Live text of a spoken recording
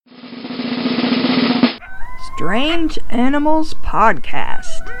Strange Animals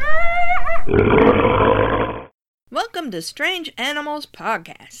Podcast. Welcome to Strange Animals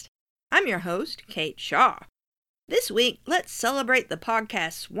Podcast. I'm your host, Kate Shaw. This week, let's celebrate the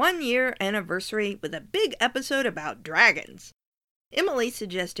podcast's 1-year anniversary with a big episode about dragons. Emily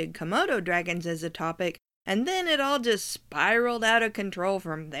suggested Komodo dragons as a topic, and then it all just spiraled out of control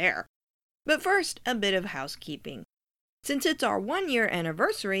from there. But first, a bit of housekeeping. Since it's our 1-year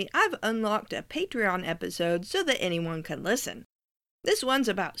anniversary, I've unlocked a Patreon episode so that anyone can listen. This one's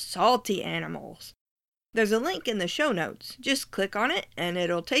about salty animals. There's a link in the show notes. Just click on it and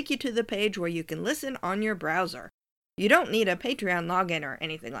it'll take you to the page where you can listen on your browser. You don't need a Patreon login or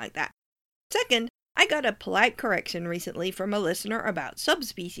anything like that. Second, I got a polite correction recently from a listener about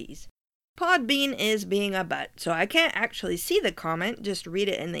subspecies. Podbean is being a butt, so I can't actually see the comment, just read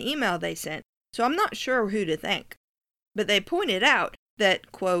it in the email they sent, so I'm not sure who to thank. But they pointed out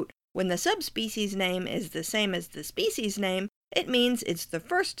that, quote, when the subspecies name is the same as the species name, it means it's the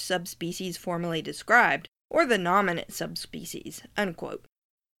first subspecies formally described, or the nominate subspecies, unquote.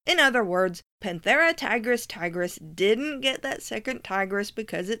 In other words, Panthera tigris didn't get that second tigress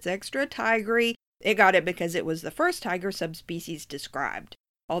because it's extra tigery. It got it because it was the first tiger subspecies described,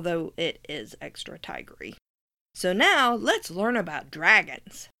 although it is extra tigery. So now, let's learn about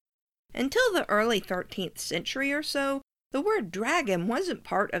dragons. Until the early 13th century or so, the word dragon wasn't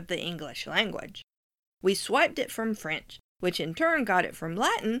part of the English language. We swiped it from French, which in turn got it from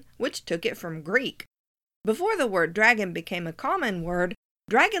Latin, which took it from Greek. Before the word dragon became a common word,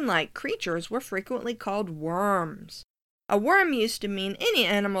 dragon-like creatures were frequently called worms. A worm used to mean any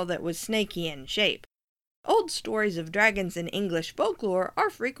animal that was snaky in shape. Old stories of dragons in English folklore are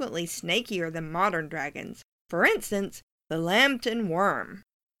frequently snakier than modern dragons. For instance, the Lambton worm.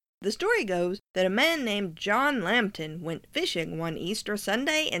 The story goes that a man named John Lambton went fishing one Easter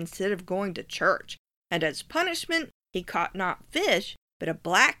Sunday instead of going to church, and as punishment, he caught not fish, but a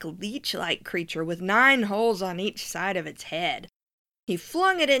black leech-like creature with 9 holes on each side of its head. He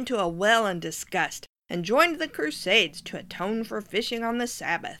flung it into a well in disgust, and joined the Crusades to atone for fishing on the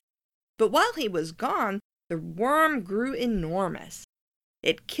Sabbath. But while he was gone, the worm grew enormous.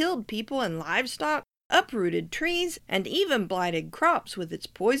 It killed people and livestock, uprooted trees, and even blighted crops with its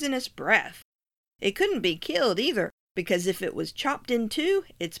poisonous breath. It couldn't be killed either, because if it was chopped in two,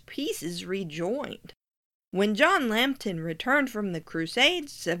 its pieces rejoined. When John Lambton returned from the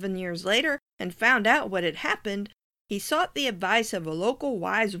Crusades 7 years later and found out what had happened, he sought the advice of a local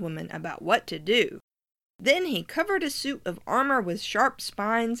wise woman about what to do. Then he covered a suit of armor with sharp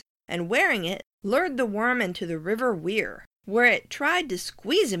spines, and wearing it, lured the worm into the river Wear, where it tried to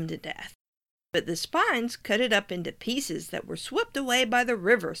squeeze him to death. But the spines cut it up into pieces that were swept away by the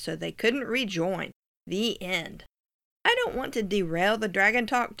river so they couldn't rejoin. The end. I don't want to derail the dragon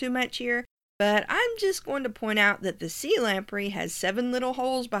talk too much here, but I'm just going to point out that the sea lamprey has 7 little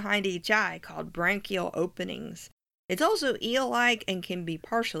holes behind each eye called branchial openings. It's also eel-like and can be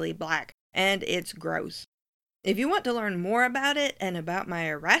partially black, and it's gross. If you want to learn more about it and about my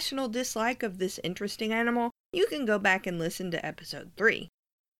irrational dislike of this interesting animal, you can go back and listen to episode 3.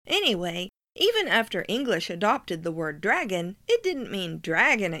 Anyway, even after English adopted the word dragon, it didn't mean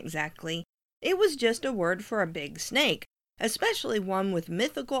dragon exactly. It was just a word for a big snake, especially one with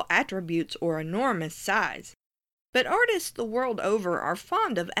mythical attributes or enormous size. But artists the world over are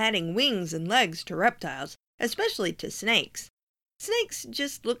fond of adding wings and legs to reptiles, especially to snakes. Snakes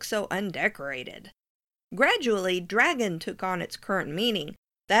just look so undecorated. Gradually, dragon took on its current meaning,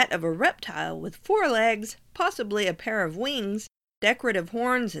 that of a reptile with 4 legs, possibly a pair of wings, decorative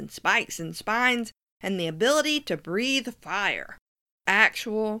horns and spikes and spines, and the ability to breathe fire.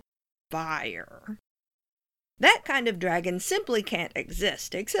 Actual fire. That kind of dragon simply can't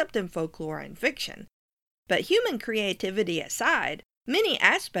exist, except in folklore and fiction. But human creativity aside, many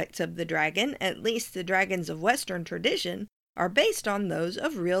aspects of the dragon, at least the dragons of Western tradition, are based on those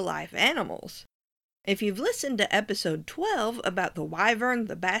of real-life animals. If you've listened to episode 12 about the wyvern,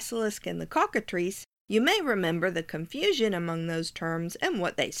 the basilisk, and the cockatrice, you may remember the confusion among those terms and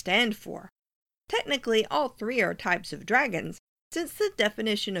what they stand for. Technically, all 3 are types of dragons, since the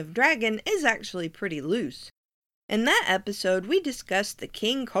definition of dragon is actually pretty loose. In that episode, we discussed the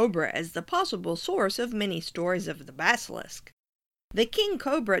king cobra as the possible source of many stories of the basilisk. The king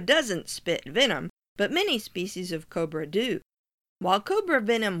cobra doesn't spit venom, but many species of cobra do. While cobra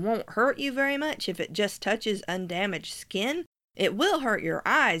venom won't hurt you very much if it just touches undamaged skin, it will hurt your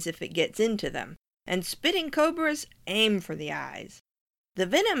eyes if it gets into them, and spitting cobras aim for the eyes. The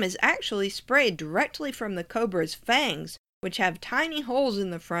venom is actually sprayed directly from the cobra's fangs, which have tiny holes in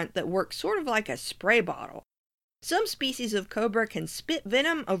the front that work sort of like a spray bottle. Some species of cobra can spit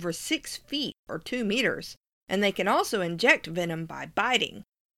venom over 6 feet or 2 meters, and they can also inject venom by biting.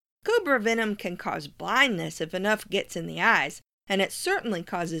 Cobra venom can cause blindness if enough gets in the eyes, and it certainly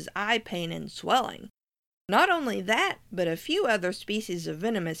causes eye pain and swelling. Not only that, but a few other species of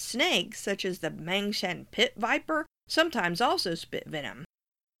venomous snakes, such as the Mangshan pit viper, sometimes also spit venom.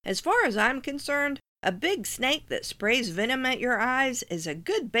 As far as I'm concerned, a big snake that sprays venom at your eyes is a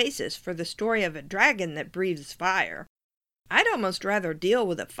good basis for the story of a dragon that breathes fire. I'd almost rather deal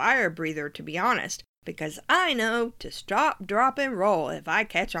with a fire breather, to be honest, because I know to stop, drop, and roll if I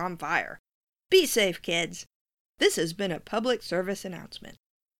catch on fire. Be safe, kids. This has been a public service announcement.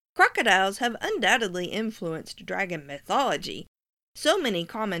 Crocodiles have undoubtedly influenced dragon mythology. So many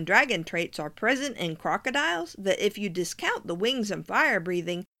common dragon traits are present in crocodiles that if you discount the wings and fire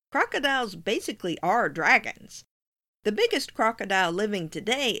breathing, crocodiles basically are dragons. The biggest crocodile living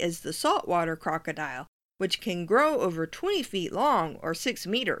today is the saltwater crocodile, which can grow over 20 feet long or 6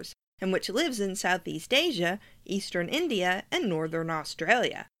 meters, and which lives in Southeast Asia, eastern India, and northern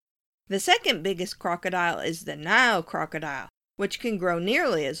Australia. The second biggest crocodile is the Nile crocodile, which can grow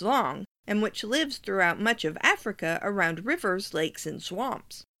nearly as long, and which lives throughout much of Africa around rivers, lakes, and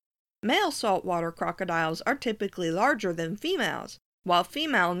swamps. Male saltwater crocodiles are typically larger than females, while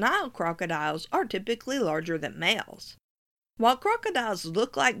female Nile crocodiles are typically larger than males. While crocodiles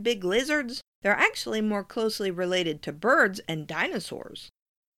look like big lizards, they're actually more closely related to birds and dinosaurs.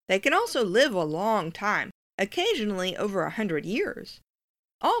 They can also live a long time, occasionally over 100 years.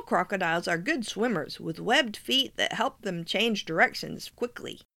 All crocodiles are good swimmers with webbed feet that help them change directions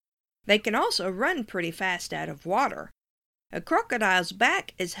quickly. They can also run pretty fast out of water. A crocodile's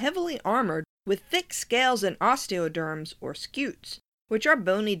back is heavily armored with thick scales and osteoderms or scutes, which are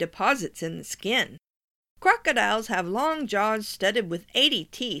bony deposits in the skin. Crocodiles have long jaws studded with 80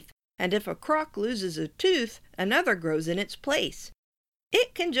 teeth, and if a croc loses a tooth, another grows in its place.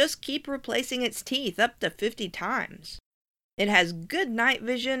 It can just keep replacing its teeth up to 50 times. It has good night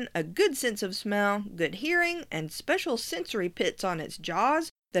vision, a good sense of smell, good hearing, and special sensory pits on its jaws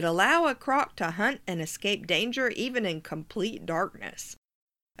that allow a croc to hunt and escape danger even in complete darkness.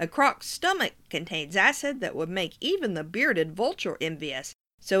 A croc's stomach contains acid that would make even the bearded vulture envious,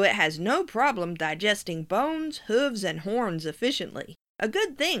 so it has no problem digesting bones, hooves, and horns efficiently. A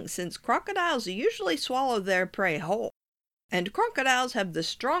good thing since crocodiles usually swallow their prey whole. And crocodiles have the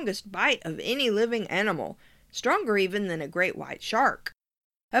strongest bite of any living animal, stronger even than a great white shark.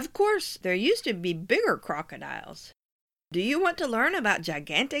 Of course, there used to be bigger crocodiles. Do you want to learn about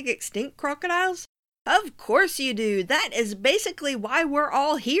gigantic extinct crocodiles? Of course you do! That is basically why we're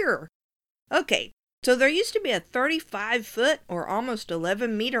all here! Okay, so there used to be a 35-foot or almost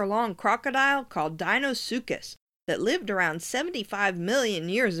 11-meter long crocodile called Deinosuchus that lived around 75 million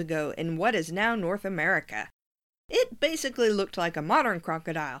years ago in what is now North America. It basically looked like a modern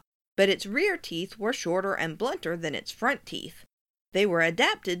crocodile, but its rear teeth were shorter and blunter than its front teeth. They were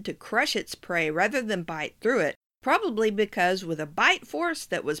adapted to crush its prey rather than bite through it, probably because with a bite force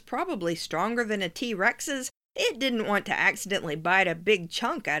that was probably stronger than a T-Rex's, it didn't want to accidentally bite a big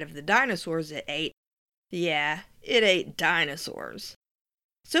chunk out of the dinosaurs it ate. Yeah, it ate dinosaurs.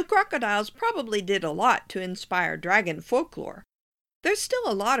 So crocodiles probably did a lot to inspire dragon folklore. There's still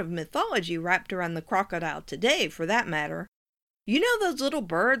a lot of mythology wrapped around the crocodile today, for that matter. You know those little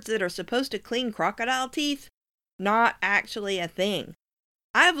birds that are supposed to clean crocodile teeth? Not actually a thing.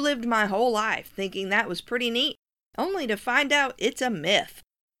 I've lived my whole life thinking that was pretty neat, only to find out it's a myth.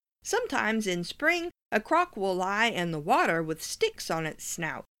 Sometimes in spring, a croc will lie in the water with sticks on its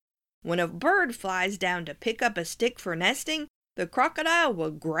snout. When a bird flies down to pick up a stick for nesting, the crocodile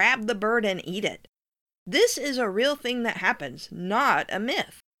will grab the bird and eat it. This is a real thing that happens, not a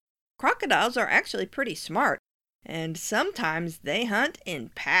myth. Crocodiles are actually pretty smart, and sometimes they hunt in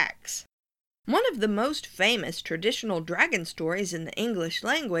packs. One of the most famous traditional dragon stories in the English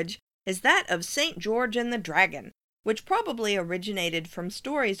language is that of St. George and the Dragon, which probably originated from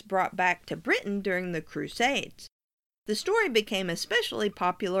stories brought back to Britain during the Crusades. The story became especially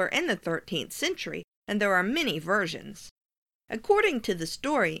popular in the 13th century, and there are many versions. According to the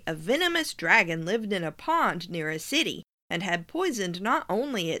story, a venomous dragon lived in a pond near a city, and had poisoned not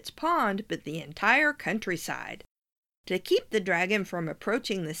only its pond, but the entire countryside. To keep the dragon from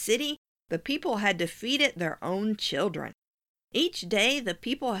approaching the city, the people had to feed it their own children. Each day, the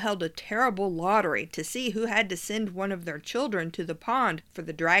people held a terrible lottery to see who had to send one of their children to the pond for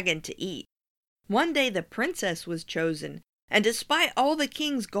the dragon to eat. One day the princess was chosen, and despite all the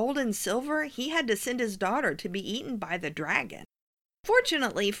king's gold and silver, he had to send his daughter to be eaten by the dragon.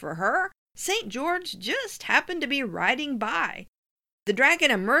 Fortunately for her, St. George just happened to be riding by. The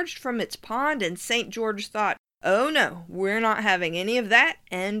dragon emerged from its pond, and St. George thought, "Oh no, we're not having any of that,"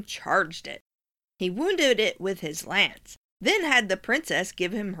 and charged it. He wounded it with his lance, then had the princess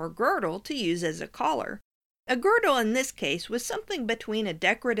give him her girdle to use as a collar. A girdle in this case was something between a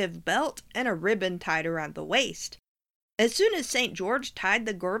decorative belt and a ribbon tied around the waist. As soon as St. George tied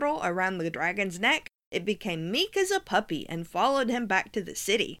the girdle around the dragon's neck, it became meek as a puppy and followed him back to the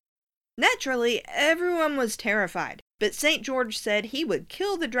city. Naturally, everyone was terrified, but St. George said he would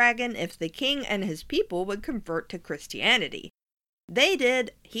kill the dragon if the king and his people would convert to Christianity. They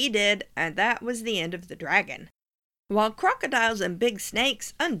did, he did, and that was the end of the dragon. While crocodiles and big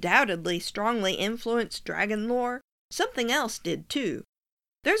snakes undoubtedly strongly influenced dragon lore, something else did too.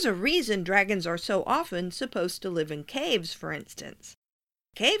 There's a reason dragons are so often supposed to live in caves, for instance.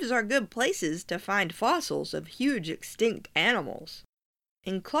 Caves are good places to find fossils of huge extinct animals.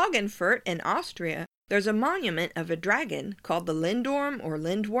 In Klagenfurt in Austria, there's a monument of a dragon called the Lindorm or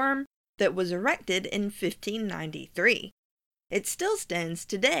Lindworm that was erected in 1593. It still stands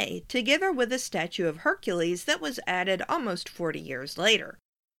today, together with a statue of Hercules that was added almost 40 years later.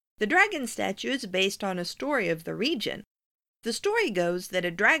 The dragon statue is based on a story of the region. The story goes that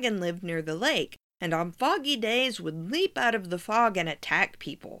a dragon lived near the lake, and on foggy days would leap out of the fog and attack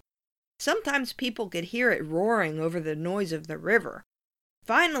people. Sometimes people could hear it roaring over the noise of the river.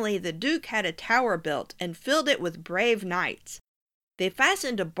 Finally, the Duke had a tower built and filled it with brave knights. They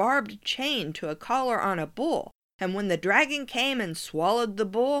fastened a barbed chain to a collar on a bull, and when the dragon came and swallowed the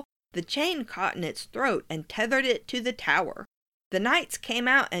bull, the chain caught in its throat and tethered it to the tower. The knights came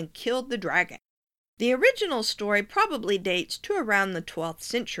out and killed the dragon. The original story probably dates to around the 12th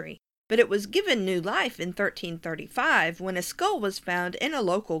century, but it was given new life in 1335 when a skull was found in a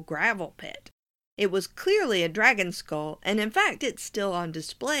local gravel pit. It was clearly a dragon skull, and in fact it's still on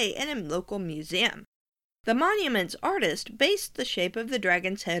display in a local museum. The monument's artist based the shape of the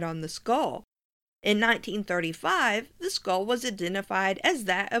dragon's head on the skull. In 1935, the skull was identified as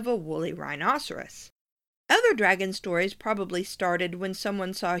that of a woolly rhinoceros. Other dragon stories probably started when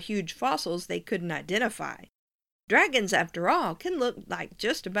someone saw huge fossils they couldn't identify. Dragons, after all, can look like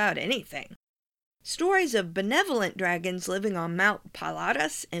just about anything. Stories of benevolent dragons living on Mount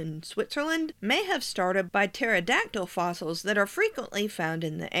Pilatus in Switzerland may have started by pterodactyl fossils that are frequently found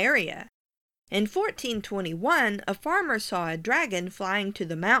in the area. In 1421, a farmer saw a dragon flying to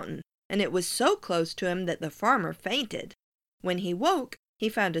the mountain, and it was so close to him that the farmer fainted. When he woke, he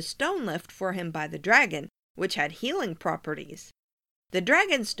found a stone left for him by the dragon, which had healing properties. The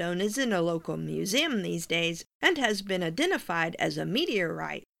dragon stone is in a local museum these days and has been identified as a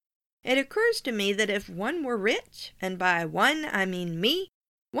meteorite. It occurs to me that if one were rich, and by one I mean me,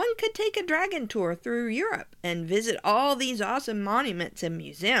 one could take a dragon tour through Europe and visit all these awesome monuments and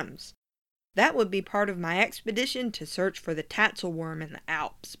museums. That would be part of my expedition to search for the Tatzelworm in the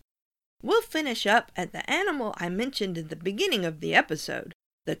Alps. We'll finish up at the animal I mentioned in the beginning of the episode,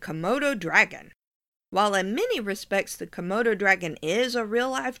 the Komodo dragon. While in many respects the Komodo dragon is a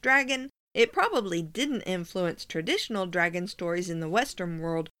real-life dragon, it probably didn't influence traditional dragon stories in the Western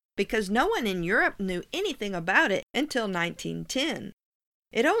world because no one in Europe knew anything about it until 1910.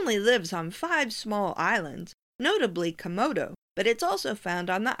 It only lives on 5 small islands, notably Komodo, but it's also found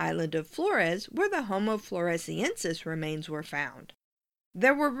on the island of Flores where the Homo floresiensis remains were found.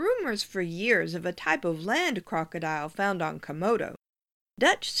 There were rumors for years of a type of land crocodile found on Komodo.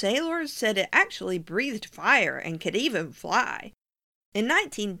 Dutch sailors said it actually breathed fire and could even fly. In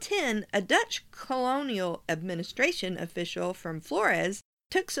 1910, a Dutch colonial administration official from Flores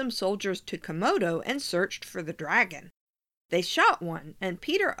took some soldiers to Komodo and searched for the dragon. They shot one, and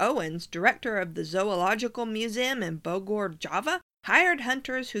Peter Owens, director of the Zoological Museum in Bogor, Java, hired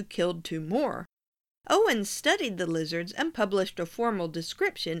hunters who killed 2 more. Owens studied the lizards and published a formal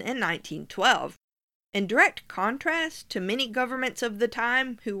description in 1912. In direct contrast to many governments of the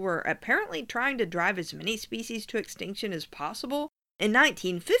time who were apparently trying to drive as many species to extinction as possible, in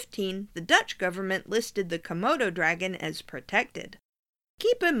 1915 the Dutch government listed the Komodo dragon as protected.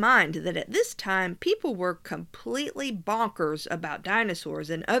 Keep in mind that at this time people were completely bonkers about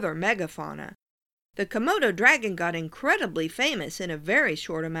dinosaurs and other megafauna. The Komodo dragon got incredibly famous in a very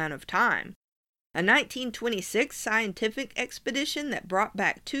short amount of time. A 1926 scientific expedition that brought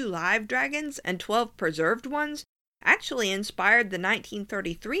back 2 live dragons and 12 preserved ones actually inspired the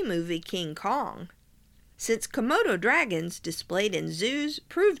 1933 movie King Kong. Since Komodo dragons displayed in zoos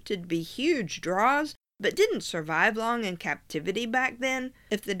proved to be huge draws but didn't survive long in captivity back then,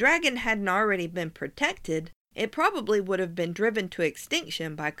 if the dragon hadn't already been protected, it probably would have been driven to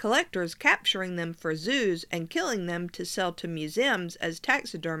extinction by collectors capturing them for zoos and killing them to sell to museums as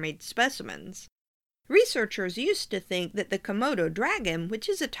taxidermied specimens. Researchers used to think that the Komodo dragon, which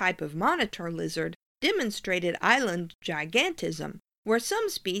is a type of monitor lizard, demonstrated island gigantism, where some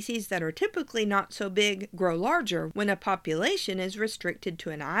species that are typically not so big grow larger when a population is restricted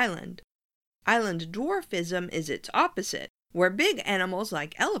to an island. Island dwarfism is its opposite, where big animals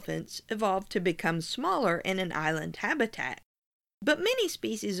like elephants evolve to become smaller in an island habitat. But many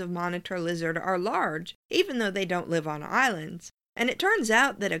species of monitor lizard are large, even though they don't live on islands, and it turns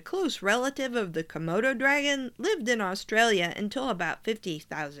out that a close relative of the Komodo dragon lived in Australia until about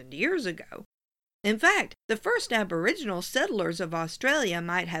 50,000 years ago. In fact, the first Aboriginal settlers of Australia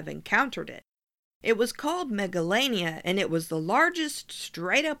might have encountered it. It was called Megalania, and it was the largest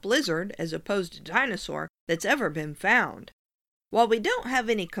straight-up lizard, as opposed to dinosaur, that's ever been found. While we don't have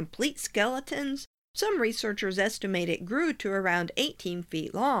any complete skeletons, some researchers estimate it grew to around 18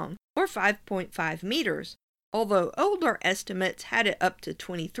 feet long, or 5.5 meters, although older estimates had it up to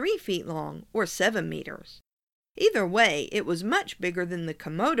 23 feet long, or 7 meters. Either way, it was much bigger than the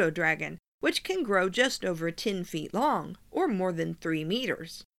Komodo dragon, which can grow just over 10 feet long, or more than 3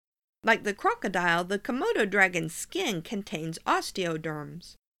 meters. Like the crocodile, the Komodo dragon's skin contains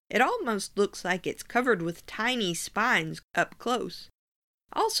osteoderms. It almost looks like it's covered with tiny spines up close.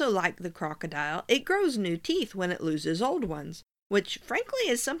 Also, like the crocodile, it grows new teeth when it loses old ones, which frankly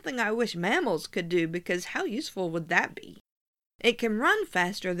is something I wish mammals could do, because how useful would that be? It can run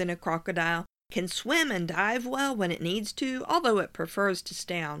faster than a crocodile, can swim and dive well when it needs to, although it prefers to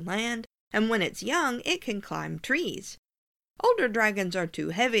stay on land, and when it's young, it can climb trees. Older dragons are too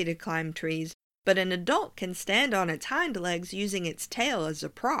heavy to climb trees, but an adult can stand on its hind legs using its tail as a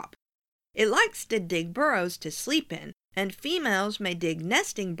prop. It likes to dig burrows to sleep in, and females may dig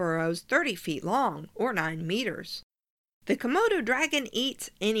nesting burrows 30 feet long, or 9 meters. The Komodo dragon eats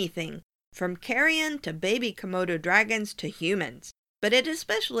anything, from carrion to baby Komodo dragons to humans, but it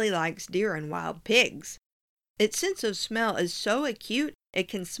especially likes deer and wild pigs. Its sense of smell is so acute, it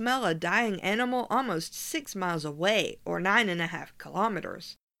can smell a dying animal almost 6 miles away, or 9.5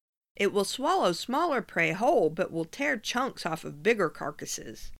 kilometers. It will swallow smaller prey whole, but will tear chunks off of bigger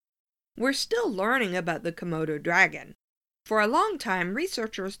carcasses. We're still learning about the Komodo dragon. For a long time,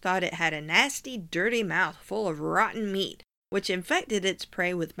 researchers thought it had a nasty, dirty mouth full of rotten meat, which infected its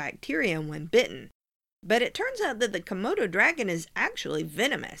prey with bacteria when bitten. But it turns out that the Komodo dragon is actually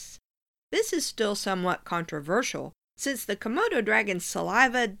venomous. This is still somewhat controversial, since the Komodo dragon's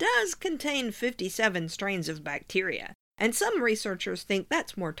saliva does contain 57 strains of bacteria, and some researchers think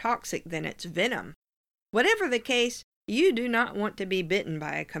that's more toxic than its venom. Whatever the case, you do not want to be bitten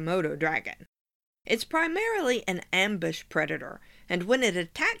by a Komodo dragon. It's primarily an ambush predator, and when it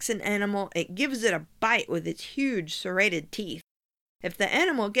attacks an animal, it gives it a bite with its huge serrated teeth. If the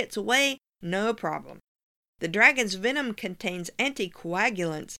animal gets away, no problem. The dragon's venom contains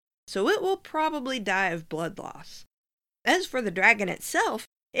anticoagulants, so it will probably die of blood loss. As for the dragon itself,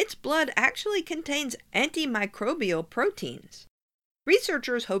 its blood actually contains antimicrobial proteins.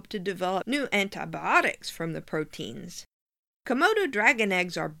 Researchers hope to develop new antibiotics from the proteins. Komodo dragon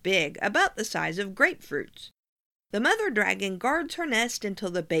eggs are big, about the size of grapefruits. The mother dragon guards her nest until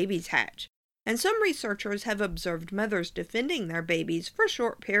the babies hatch, and some researchers have observed mothers defending their babies for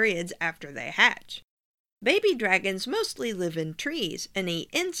short periods after they hatch. Baby dragons mostly live in trees and eat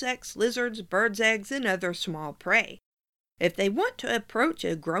insects, lizards, birds' eggs, and other small prey. If they want to approach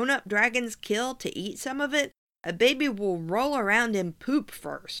a grown-up dragon's kill to eat some of it, a baby will roll around in poop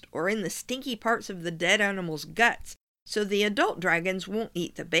first, or in the stinky parts of the dead animal's guts, so the adult dragons won't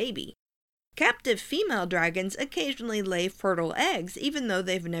eat the baby. Captive female dragons occasionally lay fertile eggs even though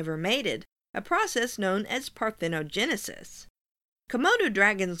they've never mated, a process known as parthenogenesis. Komodo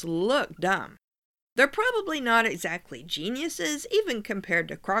dragons look dumb. They're probably not exactly geniuses, even compared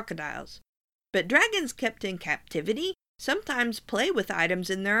to crocodiles. But dragons kept in captivity sometimes play with items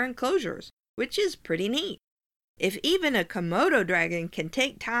in their enclosures, which is pretty neat. If even a Komodo dragon can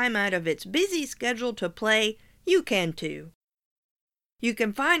take time out of its busy schedule to play, you can too. You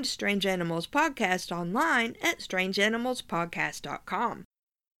can find Strange Animals Podcast online at strangeanimalspodcast.com.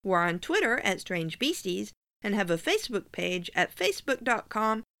 We're on Twitter at Strange Beasties and have a Facebook page at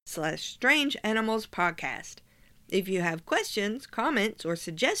facebook.com/Strange Animals Podcast. If you have questions, comments, or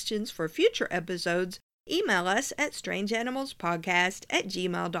suggestions for future episodes, email us at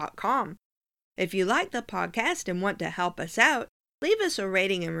strangeanimalspodcast@gmail.com. If you like the podcast and want to help us out, leave us a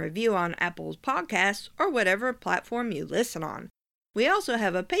rating and review on Apple's Podcasts or whatever platform you listen on. We also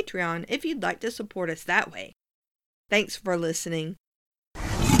have a Patreon if you'd like to support us that way. Thanks for listening.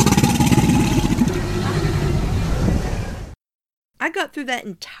 I got through that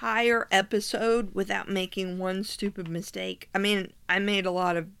entire episode without making one stupid mistake. I mean, I made a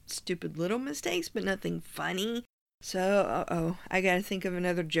lot of stupid little mistakes, but nothing funny. So, I gotta think of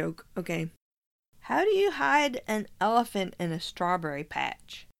another joke. Okay. How do you hide an elephant in a strawberry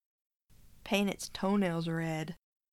patch? Paint its toenails red.